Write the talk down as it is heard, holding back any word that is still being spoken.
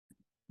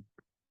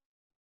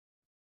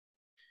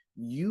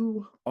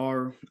You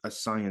are a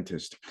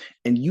scientist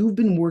and you've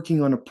been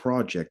working on a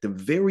project, a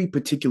very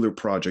particular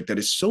project that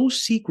is so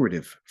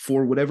secretive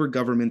for whatever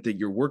government that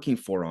you're working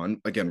for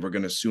on. Again, we're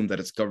going to assume that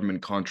it's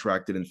government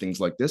contracted and things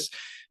like this,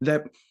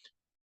 that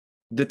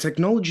the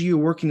technology you're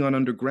working on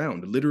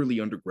underground, literally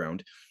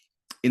underground,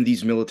 in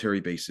these military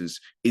bases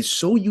is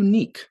so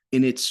unique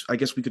in its, I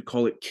guess we could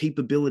call it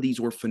capabilities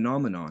or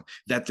phenomenon,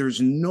 that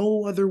there's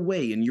no other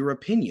way, in your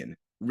opinion,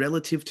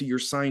 relative to your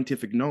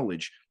scientific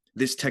knowledge,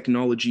 this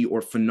technology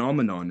or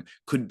phenomenon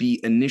could be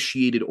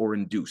initiated or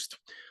induced.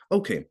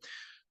 Okay,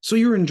 so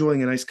you're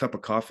enjoying a nice cup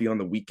of coffee on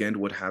the weekend,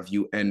 what have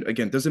you. And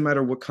again, doesn't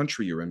matter what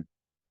country you're in.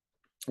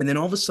 And then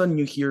all of a sudden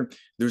you hear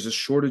there's a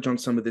shortage on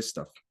some of this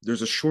stuff.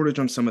 There's a shortage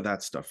on some of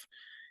that stuff.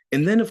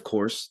 And then, of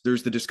course,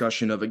 there's the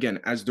discussion of, again,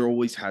 as there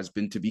always has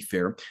been, to be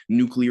fair,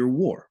 nuclear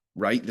war,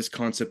 right? This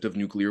concept of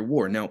nuclear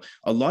war. Now,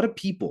 a lot of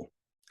people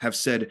have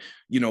said,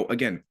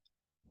 again,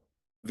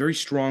 very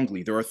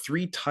strongly, there are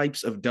three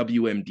types of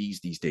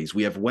WMDs these days.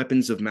 We have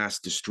weapons of mass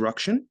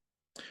destruction,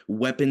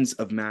 weapons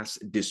of mass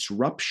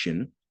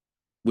disruption,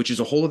 which is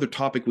a whole other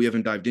topic we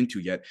haven't dived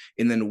into yet,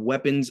 and then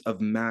weapons of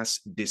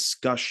mass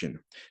discussion.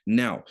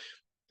 Now,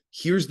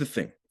 here's the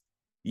thing.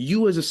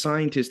 You as a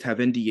scientist have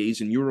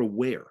NDAs and you're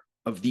aware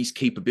of these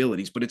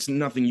capabilities, but it's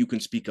nothing you can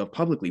speak of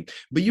publicly.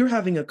 But you're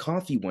having a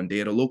coffee one day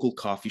at a local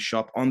coffee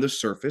shop. On the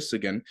surface,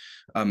 again,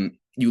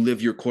 you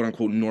live your quote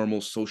unquote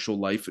normal social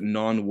life,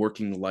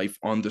 non-working life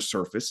on the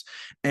surface,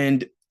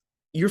 and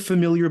you're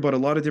familiar about a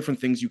lot of different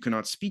things you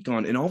cannot speak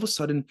on. And all of a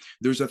sudden,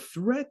 there's a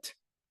threat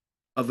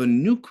of a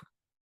nuke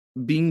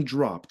being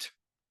dropped.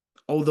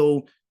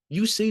 Although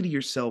you say to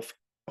yourself,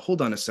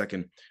 hold on a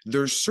second,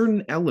 there's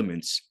certain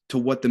elements to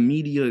what the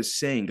media is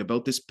saying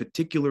about this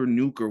particular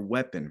nuke or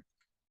weapon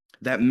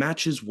that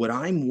matches what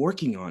I'm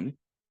working on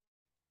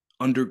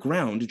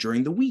underground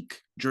during the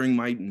week, during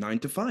my 9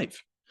 to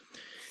 5.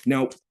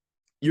 Now,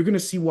 you're going to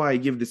see why I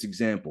give this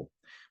example.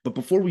 But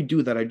before we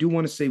do that, I do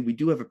want to say we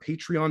do have a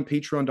Patreon,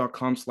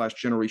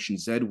 patreon.com/Generation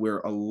Z, where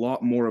a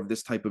lot more of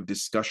this type of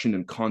discussion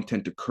and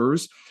content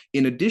occurs.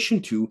 In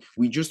addition to,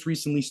 we just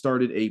recently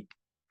started a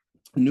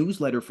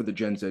newsletter for the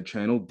Gen Z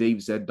channel,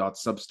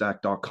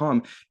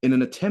 davez.substack.com, in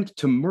an attempt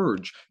to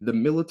merge the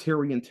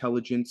military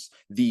intelligence,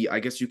 the, I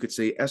guess you could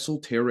say,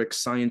 esoteric,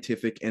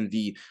 scientific, and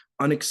the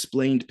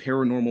unexplained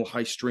paranormal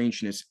high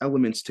strangeness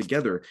elements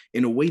together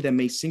in a way that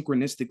may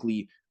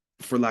synchronistically,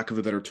 for lack of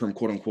a better term,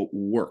 quote unquote,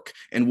 work.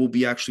 And we'll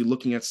be actually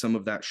looking at some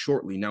of that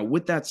shortly. Now,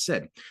 with that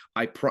said,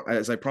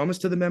 as I promised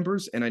to the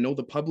members, and I know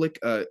the public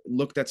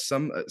looked at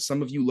some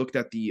of you looked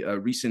at the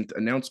recent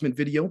announcement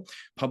video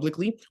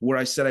publicly, where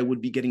I said I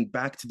would be getting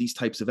back to these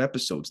types of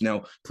episodes.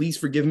 Now, please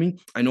forgive me.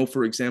 I know,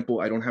 for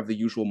example, I don't have the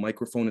usual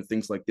microphone and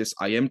things like this.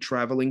 I am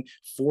traveling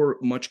for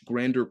much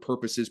grander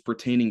purposes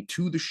pertaining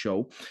to the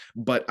show,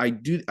 but I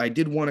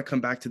did want to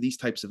come back to these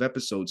types of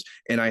episodes,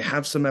 and I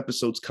have some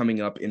episodes coming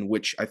up in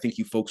which I think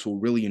you folks will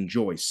really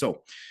enjoy.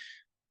 So,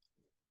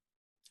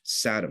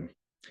 SADM,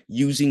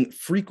 using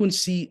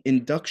frequency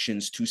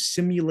inductions to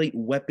simulate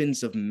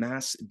weapons of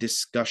mass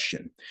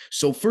discussion.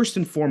 So first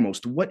and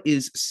foremost, what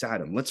is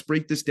SADM? Let's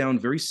break this down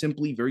very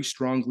simply, very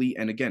strongly.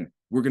 And again,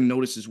 we're going to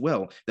notice as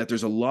well that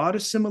there's a lot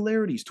of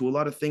similarities to a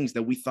lot of things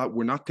that we thought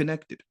were not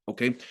connected,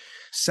 okay?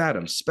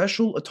 SADM,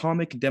 Special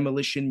Atomic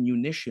Demolition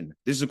Munition.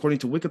 This is according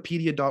to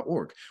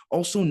wikipedia.org,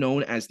 also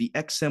known as the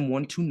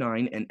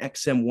XM129 and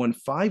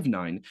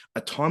XM159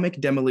 atomic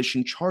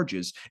demolition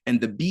charges,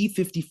 and the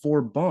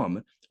B-54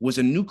 bomb was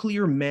a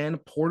nuclear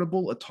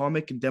man-portable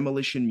atomic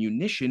demolition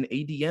munition,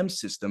 ADM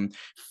system,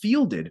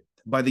 fielded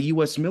by the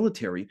US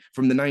military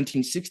from the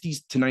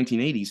 1960s to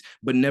 1980s,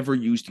 but never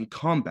used in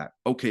combat.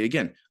 Okay,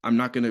 again, I'm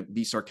not going to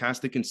be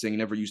sarcastic in saying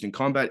never used in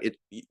combat.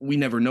 We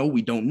never know,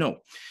 we don't know.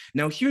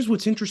 Now, here's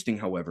what's interesting,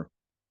 however.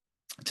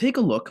 Take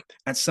a look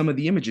at some of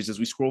the images as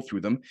we scroll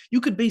through them.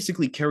 You could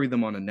basically carry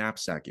them on a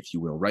knapsack, if you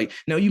will, right?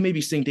 Now, you may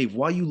be saying, Dave,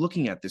 why are you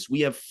looking at this?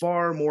 We have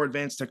far more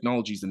advanced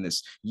technologies than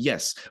this.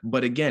 Yes,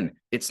 but again,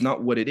 it's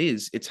not what it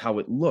is, it's how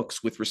it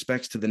looks with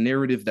respects to the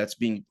narrative that's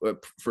being,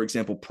 for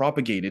example,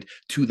 propagated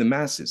to the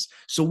masses.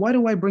 So why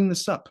do I bring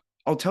this up?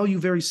 I'll tell you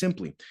very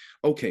simply.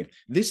 Okay,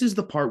 this is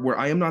the part where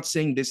I am not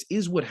saying this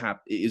is what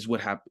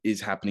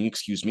is happening,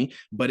 excuse me,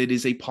 but it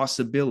is a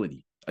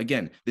possibility.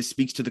 Again, this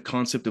speaks to the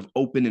concept of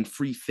open and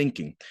free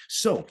thinking.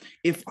 So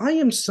if I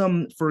am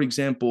some, for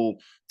example,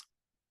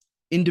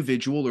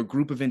 individual or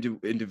group of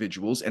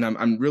individuals, and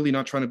I'm really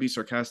not trying to be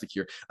sarcastic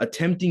here,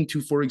 attempting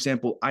to, for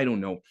example, I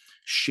don't know,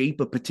 shape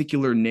a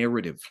particular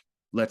narrative,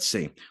 let's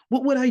say,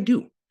 what would I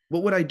do?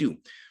 What would I do?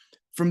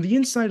 From the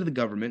inside of the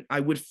government,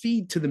 I would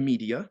feed to the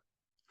media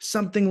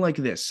something like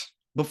this.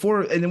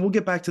 And then we'll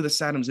get back to the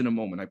SADMs in a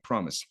moment, I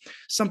promise.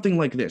 Something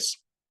like this.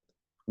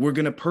 We're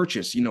going to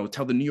purchase,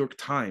 tell the New York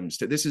Times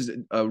that this is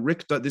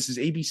this is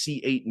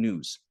ABC 8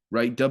 News,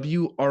 right?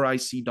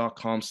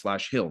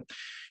 WRIC.com/Hill.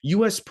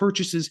 US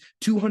purchases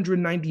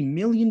 $290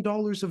 million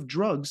of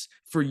drugs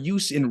for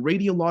use in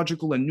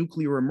radiological and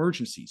nuclear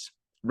emergencies.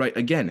 Right.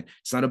 Again,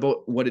 it's not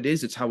about what it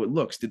is, it's how it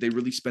looks. Did they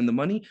really spend the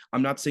money?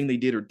 I'm not saying they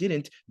did or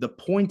didn't. The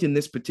point in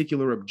this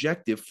particular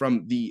objective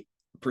from the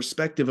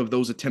perspective of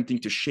those attempting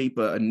to shape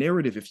a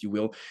narrative, if you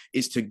will,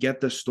 is to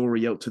get the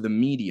story out to the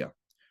media.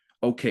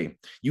 Okay,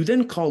 you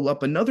then call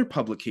up another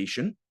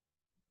publication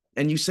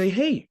and you say,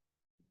 hey,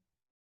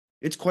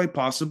 it's quite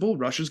possible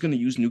Russia's going to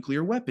use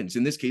nuclear weapons.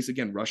 In this case,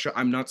 again, Russia,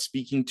 I'm not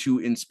speaking to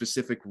in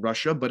specific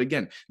Russia, but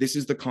again, this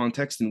is the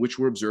context in which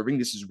we're observing.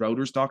 This is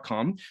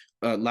Reuters.com,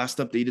 last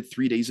updated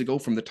 3 days ago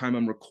from the time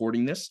I'm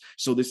recording this.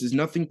 So this is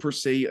nothing per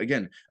se,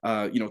 again,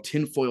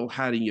 tinfoil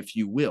hatting, if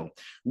you will.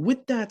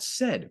 With that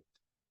said,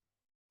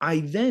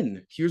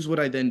 here's what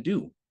I then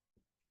do.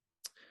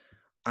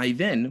 I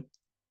then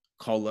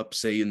call up,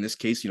 say, in this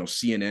case,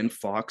 CNN,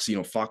 Fox,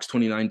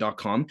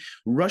 Fox29.com,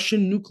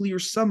 Russian nuclear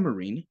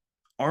submarine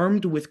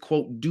armed with,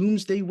 quote,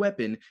 doomsday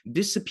weapon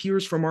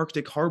disappears from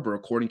Arctic Harbor,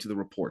 according to the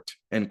report,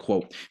 end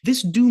quote.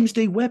 This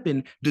doomsday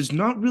weapon does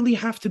not really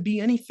have to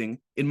be anything,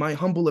 in my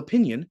humble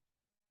opinion,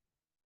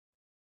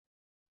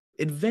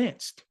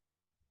 advanced.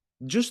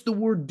 Just the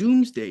word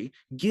doomsday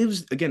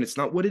gives, again, it's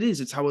not what it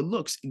is, it's how it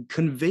looks. It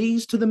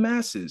conveys to the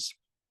masses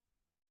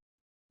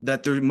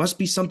that there must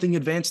be something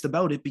advanced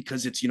about it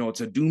because it's,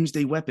 it's a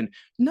doomsday weapon.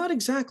 Not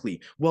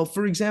exactly. Well,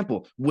 for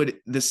example, would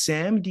the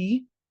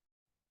SAMD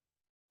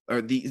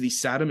or the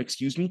SADM,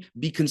 excuse me,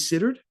 be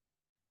considered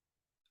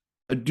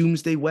a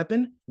doomsday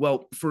weapon?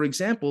 Well, for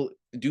example,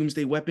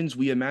 doomsday weapons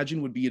we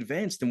imagine would be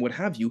advanced and what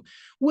have you.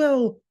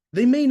 Well,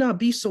 they may not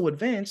be so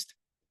advanced,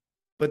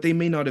 but they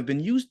may not have been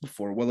used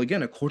before. Well,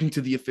 again, according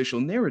to the official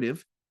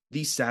narrative,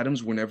 these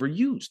SADMs were never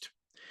used.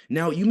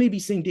 Now, you may be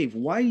saying, Dave,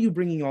 why are you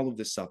bringing all of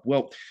this up?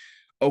 Well,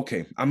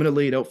 okay, I'm going to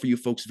lay it out for you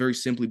folks very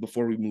simply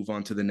before we move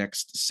on to the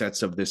next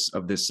sets of this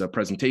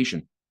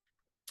presentation,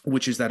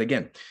 which is that,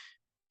 again,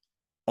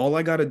 all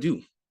I got to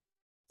do,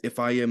 if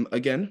I am,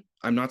 again,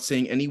 I'm not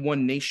saying any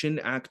one nation,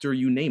 actor,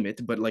 you name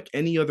it, but like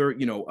any other,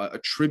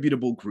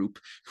 attributable group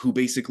who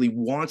basically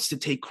wants to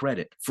take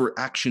credit for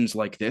actions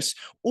like this,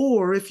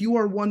 or if you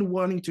are one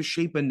wanting to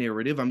shape a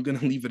narrative, I'm going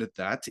to leave it at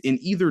that, in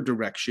either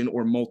direction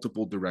or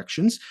multiple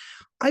directions,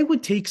 I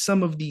would take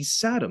some of these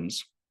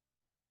SADMs,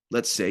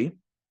 let's say,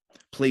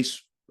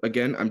 place,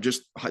 again,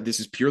 this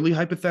is purely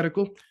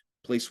hypothetical,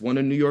 place one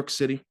in New York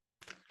City,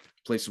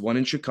 place one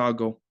in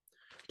Chicago,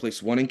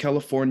 place one in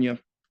California,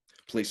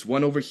 place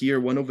one over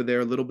here, one over there,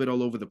 a little bit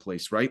all over the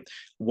place, right?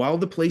 While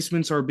the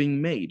placements are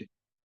being made,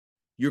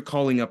 you're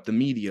calling up the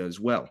media as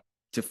well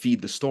to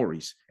feed the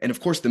stories. And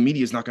of course, the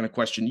media is not going to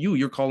question you.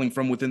 You're calling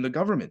from within the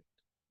government.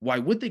 Why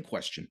would they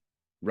question,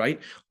 right?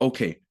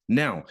 Okay,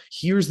 now,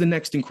 here's the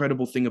next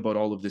incredible thing about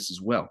all of this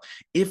as well.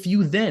 If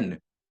you then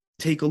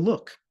take a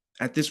look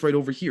at this right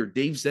over here,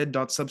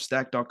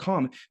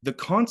 davez.substack.com, the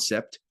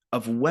concept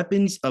of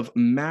weapons of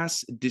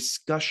mass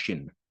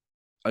discussion.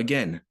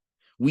 Again,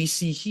 we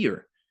see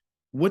here,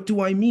 what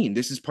do I mean?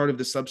 This is part of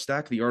the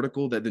Substack, the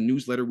article, that the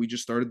newsletter we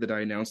just started that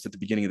I announced at the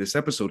beginning of this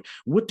episode.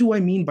 What do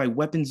I mean by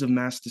weapons of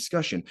mass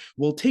discussion?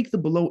 Well, take the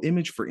below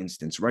image, for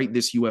instance, right?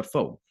 This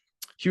UFO.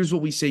 Here's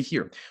what we say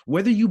here.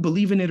 Whether you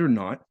believe in it or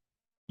not,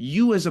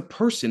 you as a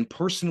person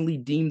personally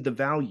deemed the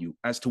value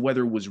as to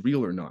whether it was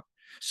real or not.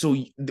 So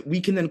we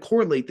can then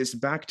correlate this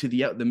back to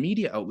the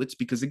media outlets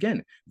because,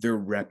 again, they're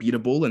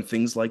reputable and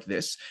things like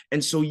this.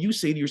 And so you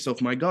say to yourself,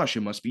 my gosh,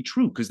 it must be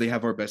true because they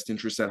have our best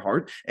interests at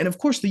heart. And of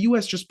course, the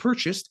US just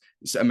purchased,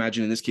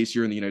 imagine in this case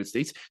here in the United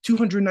States,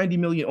 $290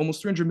 million,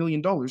 almost $300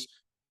 million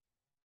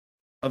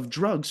of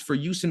drugs for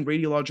use in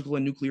radiological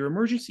and nuclear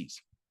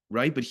emergencies.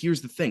 Right? But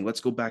here's the thing.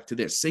 Let's go back to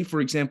this. Say, for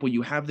example,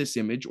 you have this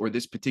image or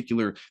this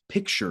particular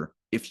picture,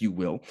 if you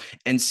will,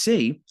 and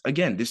say,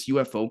 again, this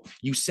UFO,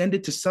 you send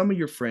it to some of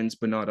your friends,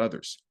 but not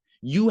others.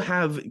 You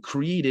have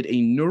created a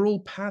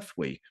neural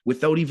pathway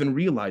without even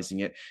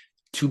realizing it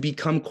to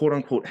become, quote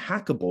unquote,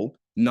 hackable,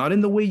 not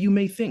in the way you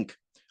may think.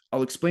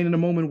 I'll explain in a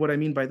moment what I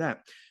mean by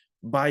that.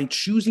 By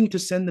choosing to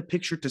send the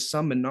picture to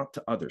some and not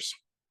to others.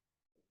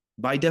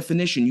 By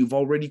definition, you've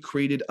already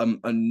created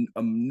a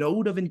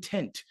node of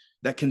intent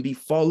that can be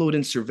followed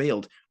and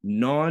surveilled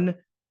non-digitally.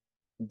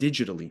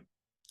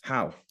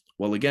 How?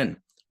 Well, again,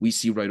 we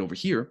see right over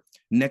here,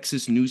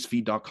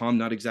 nexusnewsfeed.com,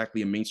 not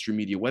exactly a mainstream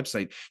media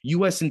website.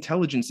 US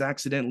intelligence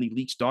accidentally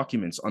leaks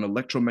documents on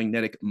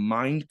electromagnetic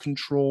mind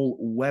control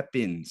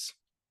weapons.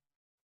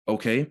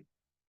 Okay?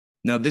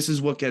 Now, this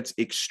is what gets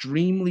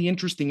extremely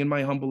interesting in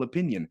my humble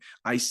opinion.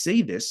 I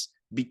say this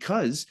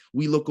because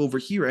we look over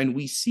here and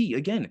we see,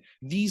 again,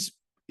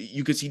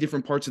 you could see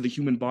different parts of the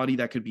human body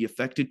that could be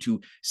affected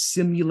to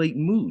simulate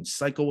moods,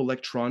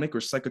 psychoelectronic or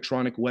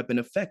psychotronic weapon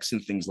effects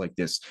and things like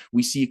this.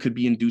 We see it could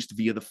be induced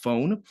via the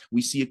phone.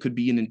 We see it could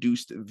be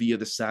induced via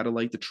the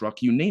satellite, the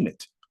truck, you name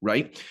it,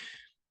 right?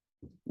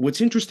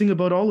 What's interesting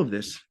about all of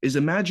this is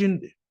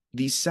imagine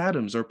these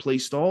SADMs are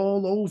placed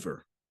all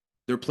over.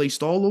 They're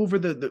placed all over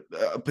the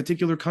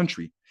particular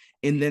country,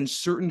 and then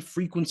certain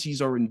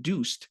frequencies are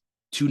induced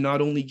to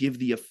not only give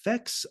the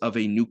effects of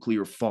a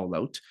nuclear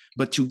fallout,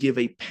 but to give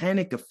a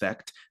panic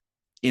effect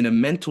in a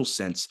mental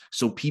sense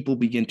so people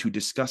begin to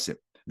discuss it.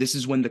 This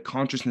is when the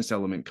consciousness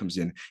element comes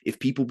in. If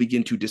people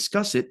begin to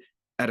discuss it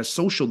at a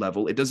social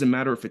level, it doesn't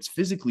matter if it's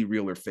physically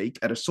real or fake,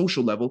 at a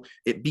social level,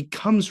 it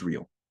becomes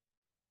real.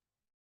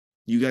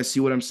 You guys see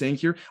what I'm saying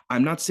here?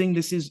 I'm not saying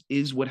this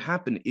is what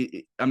happened.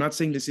 I'm not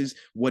saying this is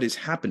what is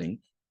happening.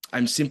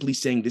 I'm simply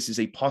saying this is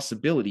a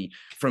possibility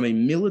from a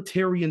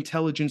military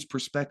intelligence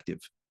perspective.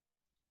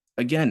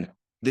 Again,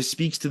 this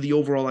speaks to the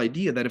overall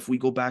idea that if we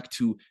go back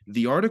to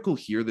the article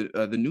here,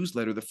 the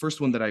newsletter, the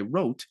first one that I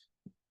wrote,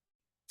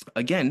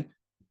 again,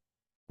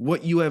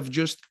 what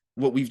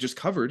we've just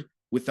covered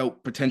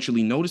without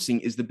potentially noticing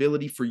is the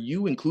ability for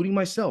you, including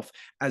myself,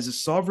 as a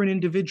sovereign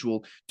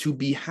individual to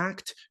be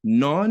hacked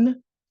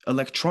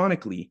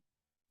non-electronically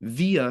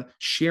via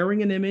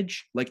sharing an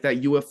image like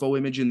that UFO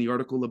image in the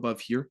article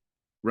above here,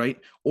 right?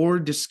 Or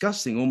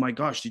discussing, oh my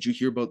gosh, did you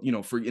hear about,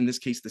 for in this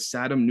case, the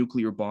SADM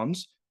nuclear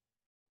bombs?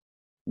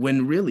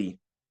 When really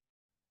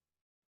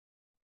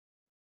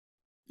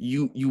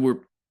you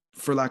were,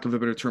 for lack of a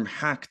better term,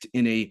 hacked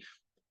in a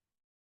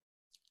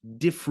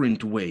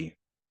different way,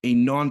 a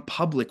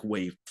non-public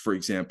way. For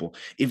example,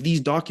 if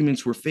these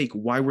documents were fake,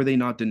 why were they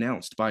not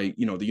denounced by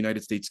the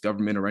United States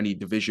government or any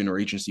division or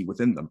agency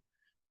within them?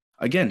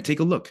 Again, take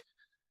a look.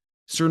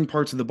 Certain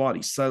parts of the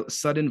body,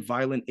 sudden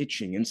violent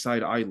itching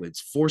inside eyelids,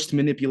 forced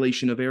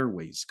manipulation of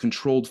airways,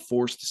 controlled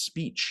forced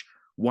speech,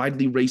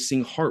 widely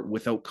racing heart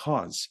without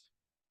cause.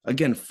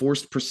 Again,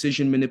 forced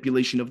precision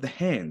manipulation of the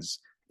hands,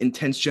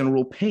 intense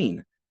general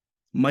pain,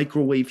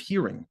 microwave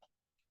hearing.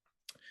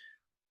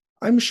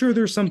 I'm sure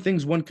there's some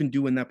things one can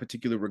do in that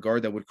particular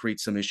regard that would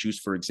create some issues,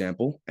 for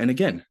example. And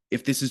again,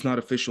 if this is not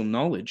official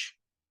knowledge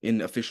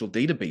in official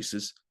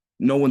databases,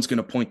 no one's going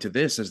to point to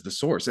this as the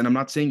source. And I'm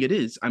not saying it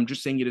is, I'm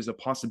just saying it is a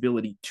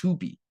possibility to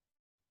be.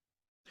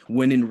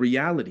 When in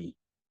reality,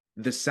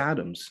 the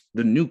SADMs,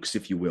 the nukes,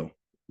 if you will,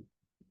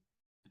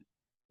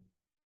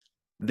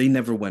 they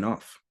never went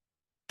off.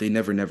 They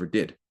never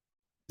did.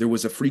 There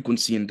was a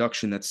frequency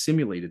induction that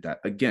simulated that.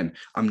 Again,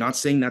 I'm not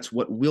saying that's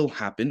what will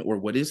happen or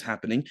what is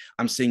happening.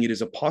 I'm saying it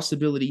is a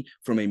possibility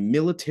from a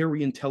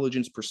military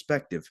intelligence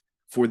perspective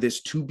for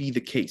this to be the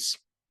case.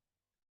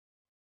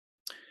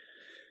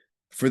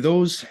 For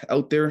those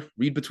out there,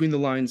 read between the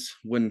lines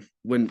when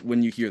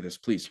you hear this,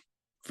 please.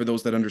 For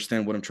those that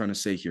understand what I'm trying to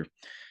say here.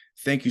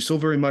 Thank you so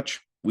very much.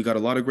 We got a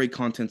lot of great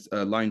content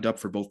lined up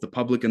for both the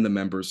public and the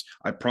members.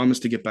 I promise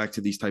to get back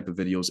to these type of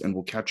videos, and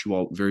we'll catch you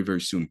all very,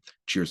 very soon.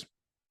 Cheers.